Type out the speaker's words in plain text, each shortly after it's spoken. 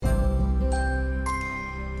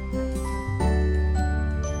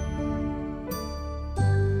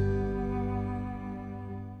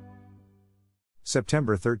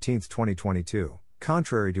September 13, 2022.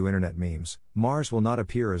 Contrary to internet memes, Mars will not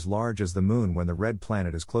appear as large as the Moon when the red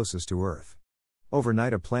planet is closest to Earth.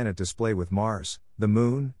 Overnight, a planet display with Mars, the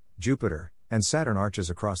Moon, Jupiter, and Saturn arches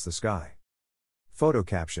across the sky. Photo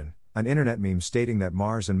caption: an internet meme stating that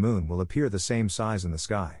Mars and Moon will appear the same size in the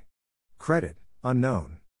sky. Credit: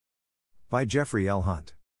 unknown. By Jeffrey L.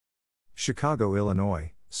 Hunt. Chicago,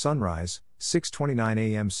 Illinois. Sunrise, 6:29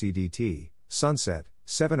 a.m. CDT, sunset,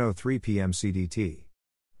 7:03 p.m. CDT.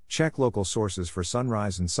 Check local sources for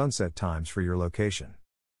sunrise and sunset times for your location.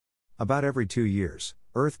 About every 2 years,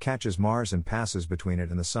 Earth catches Mars and passes between it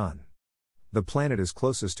and the Sun. The planet is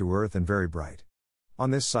closest to Earth and very bright.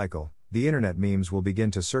 On this cycle, the internet memes will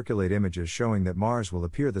begin to circulate images showing that Mars will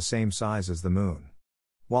appear the same size as the Moon.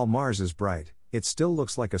 While Mars is bright, it still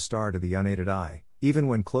looks like a star to the unaided eye. Even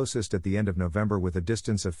when closest at the end of November with a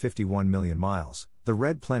distance of 51 million miles, the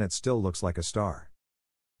red planet still looks like a star.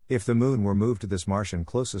 If the Moon were moved to this Martian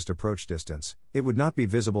closest approach distance, it would not be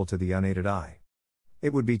visible to the unaided eye.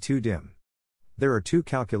 It would be too dim. There are 2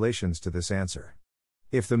 calculations to this answer.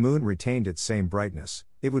 If the Moon retained its same brightness,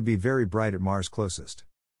 it would be very bright at Mars closest.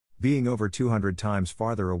 Being over 200 times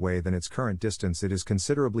farther away than its current distance, it is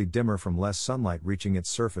considerably dimmer from less sunlight reaching its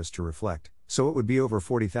surface to reflect, so it would be over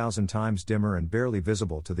 40,000 times dimmer and barely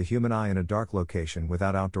visible to the human eye in a dark location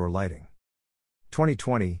without outdoor lighting.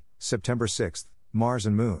 2020, September 6, Mars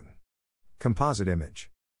and Moon. Composite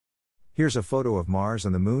image. Here's a photo of Mars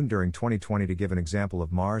and the Moon during 2020 to give an example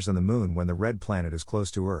of Mars and the Moon when the red planet is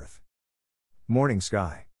close to Earth. Morning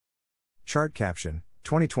sky. Chart caption: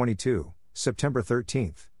 2022, September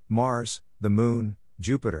 13. Mars, the Moon,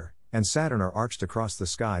 Jupiter, and Saturn are arched across the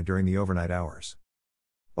sky during the overnight hours.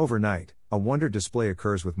 Overnight, a wonder display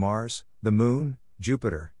occurs with Mars, the Moon,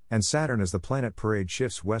 Jupiter, and Saturn as the planet parade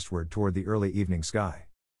shifts westward toward the early evening sky.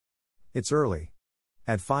 It's early.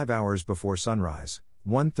 At 5 hours before sunrise,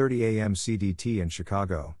 1:30 a.m. CDT in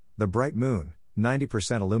Chicago, the bright Moon,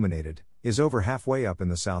 90% illuminated, is over halfway up in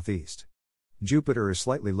the southeast. Jupiter is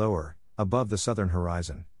slightly lower, above the southern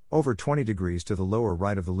horizon, over 20 degrees to the lower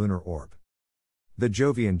right of the lunar orb. The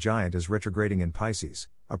Jovian giant is retrograding in Pisces,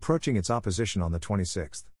 approaching its opposition on the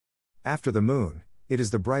 26th. After the Moon, it is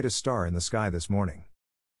the brightest star in the sky this morning.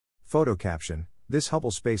 Photo caption: this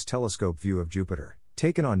Hubble Space Telescope view of Jupiter,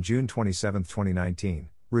 taken on June 27, 2019,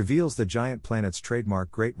 reveals the giant planet's trademark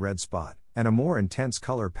great red spot, and a more intense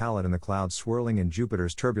color palette in the clouds swirling in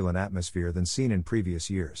Jupiter's turbulent atmosphere than seen in previous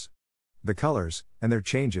years. The colors, and their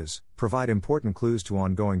changes, provide important clues to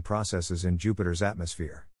ongoing processes in Jupiter's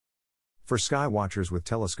atmosphere. For sky watchers with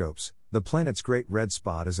telescopes, the planet's great red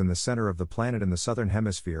spot is in the center of the planet in the southern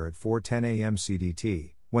hemisphere at 4:10 a.m.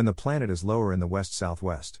 CDT, when the planet is lower in the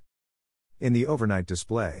west-southwest. In the overnight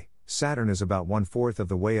display, Saturn is about 1/4 of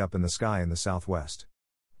the way up in the sky in the southwest.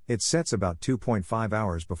 It sets about 2.5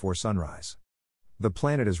 hours before sunrise. The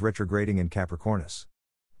planet is retrograding in Capricornus.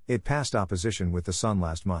 It passed opposition with the Sun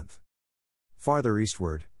last month. Farther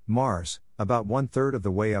eastward, Mars, about 1/3 of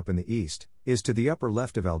the way up in the east, is to the upper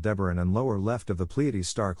left of Aldebaran and lower left of the Pleiades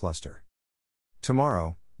star cluster.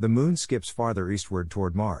 Tomorrow, the Moon skips farther eastward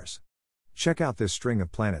toward Mars. Check out this string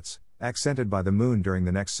of planets, accented by the Moon during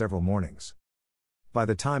the next several mornings. By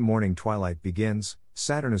the time morning twilight begins,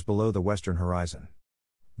 Saturn is below the western horizon.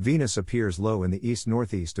 Venus appears low in the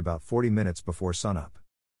east-northeast about 40 minutes before sunup.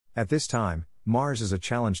 At this time, Mars is a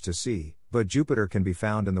challenge to see, but Jupiter can be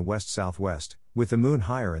found in the west-southwest, with the Moon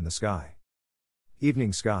higher in the sky.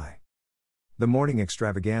 Evening sky. The morning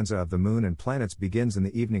extravaganza of the Moon and planets begins in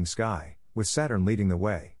the evening sky, with Saturn leading the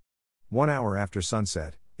way. 1 hour after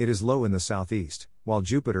sunset, it is low in the southeast, while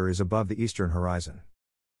Jupiter is above the eastern horizon.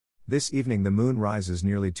 This evening the Moon rises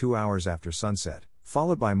nearly 2 hours after sunset,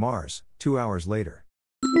 followed by Mars, 2 hours later.